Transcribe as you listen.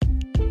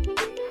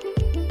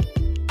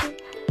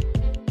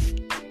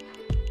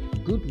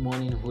Good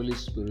morning, Holy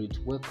Spirit.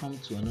 Welcome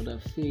to another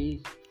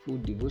faithful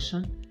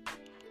devotion.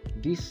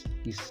 This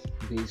is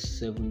day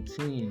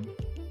 17,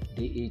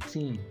 day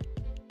 18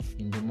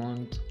 in the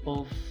month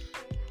of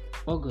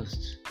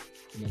August,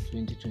 year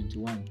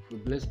 2021. We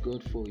bless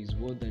God for His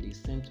word that He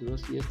sent to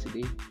us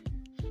yesterday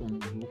from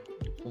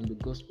the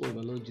Gospel of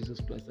our Lord Jesus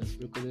Christ as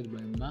recorded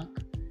by Mark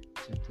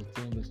chapter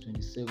 10, verse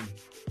 27.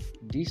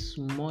 This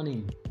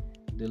morning,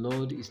 the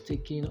Lord is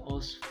taking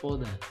us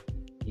further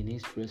in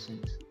His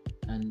presence,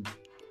 and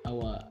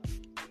our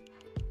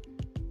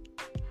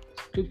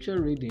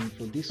scripture reading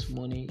for this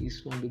morning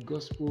is from the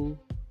Gospel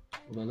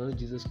of our Lord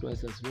Jesus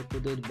Christ as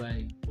recorded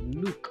by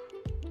Luke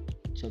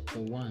chapter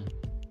 1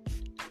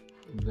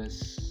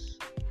 verse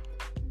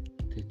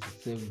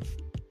 37.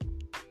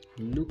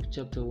 Luke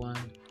chapter 1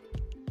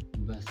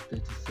 verse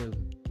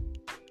 37.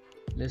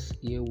 Let's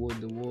hear what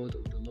the word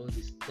of the Lord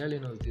is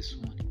telling us this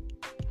morning.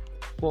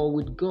 For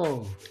with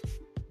God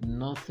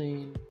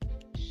nothing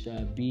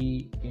shall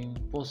be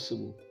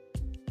impossible.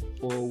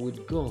 For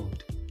with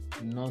God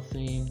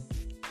nothing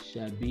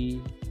shall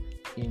be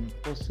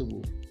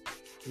impossible.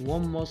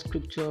 One more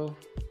scripture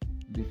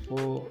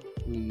before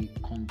we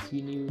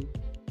continue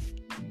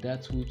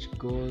that which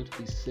God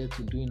is said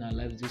to do in our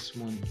lives this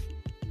morning,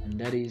 and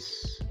that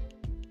is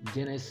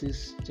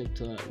Genesis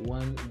chapter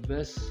 1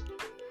 verse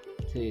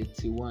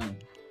 31.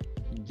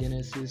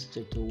 Genesis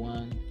chapter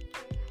 1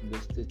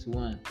 verse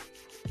 31.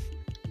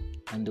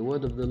 And the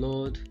word of the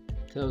Lord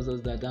tells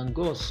us that, and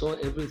God saw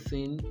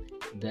everything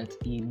that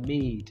He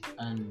made,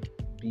 and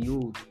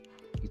behold,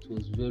 it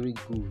was very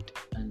good.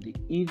 And the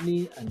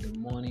evening and the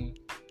morning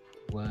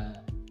were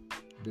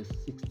the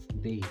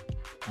sixth day.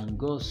 And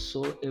God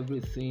saw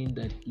everything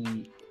that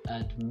He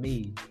had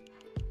made,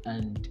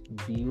 and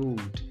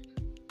behold,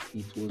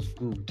 it was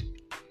good.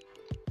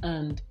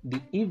 And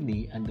the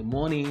evening and the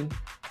morning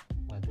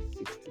were the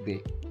sixth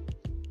day.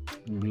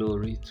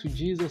 Glory to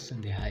Jesus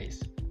in the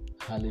highest.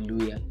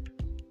 Hallelujah.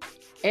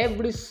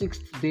 Every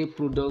sixth day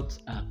products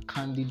are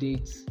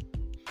candidates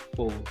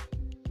for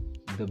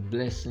the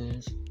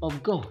blessings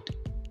of God,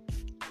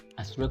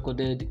 as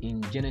recorded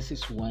in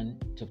Genesis 1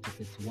 chapter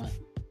 31.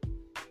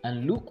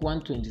 And Luke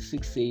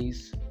 1:26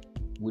 says,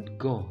 with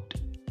God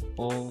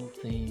all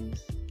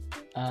things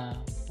are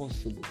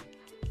possible.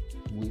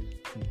 With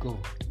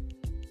God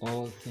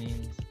all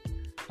things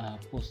are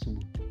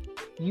possible.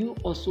 You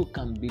also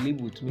can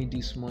believe with me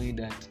this morning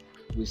that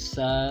we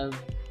serve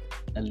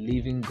a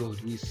living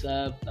God. We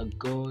serve a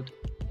God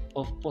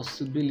of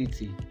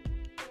possibility.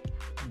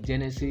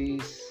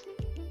 Genesis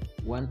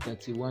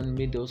 1:31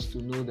 made us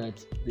to know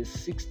that the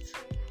sixth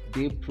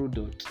day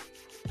products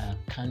are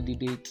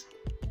candidates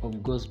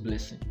of God's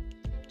blessing.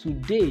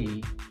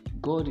 Today,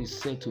 God is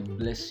said to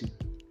bless you.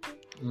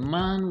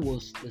 Man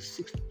was the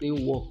sixth day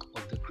work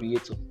of the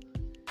Creator,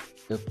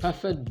 the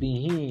perfect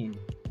being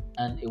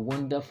and a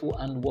wonderful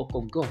handwork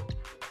of God.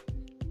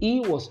 He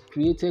was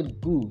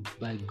created good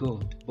by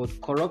God, but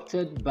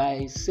corrupted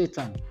by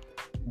Satan.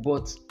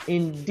 But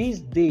in this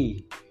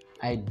day,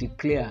 I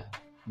declare,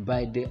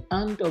 by the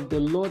hand of the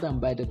Lord and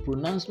by the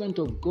pronouncement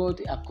of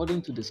God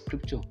according to the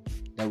scripture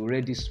that we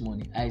read this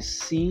morning, I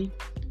see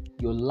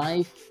your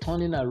life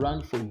turning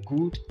around for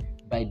good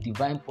by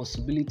divine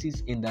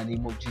possibilities in the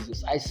name of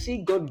Jesus. I see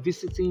God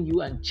visiting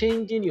you and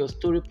changing your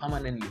story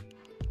permanently.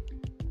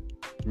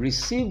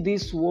 Receive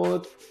this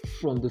word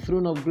from the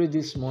throne of grace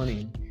this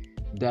morning,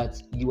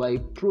 that you are a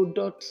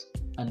product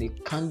and a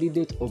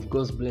candidate of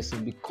God's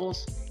blessing,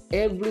 because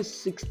every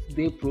sixth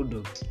day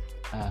product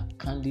are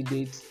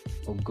candidates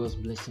of God's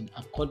blessing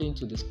according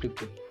to the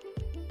scripture.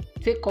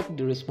 Take up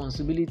the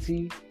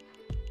responsibility.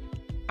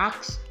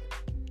 Ask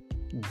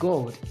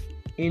God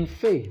in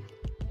faith.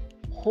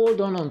 Hold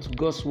on to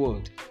God's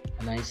word,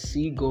 and I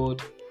see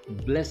God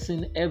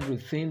blessing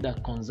everything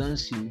that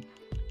concerns you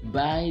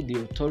by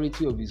the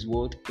authority of His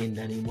word in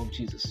the name of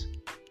Jesus.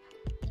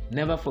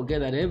 Never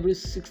forget that every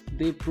sixth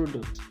day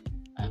product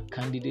are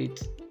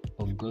candidates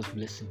of God's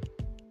blessing.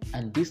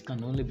 And this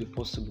can only be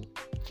possible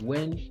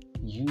when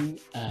you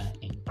are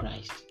in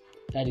Christ.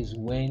 That is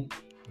when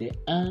the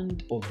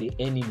hand of the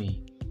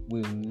enemy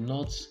will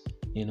not,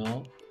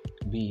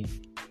 be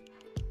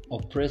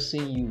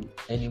oppressing you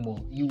anymore.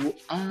 You will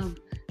have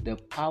the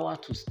power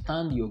to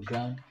stand your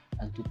ground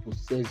and to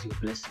possess your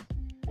blessing.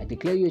 I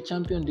declare you a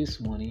champion this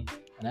morning,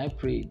 and I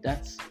pray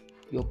that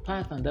your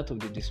path and that of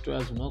the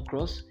destroyers will not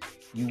cross.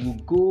 You will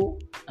go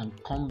and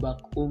come back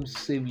home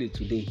safely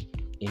today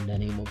in the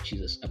name of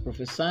Jesus. I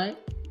prophesy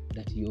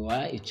that you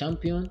are a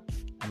champion,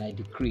 and I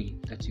decree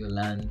that your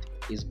land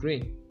is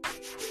green.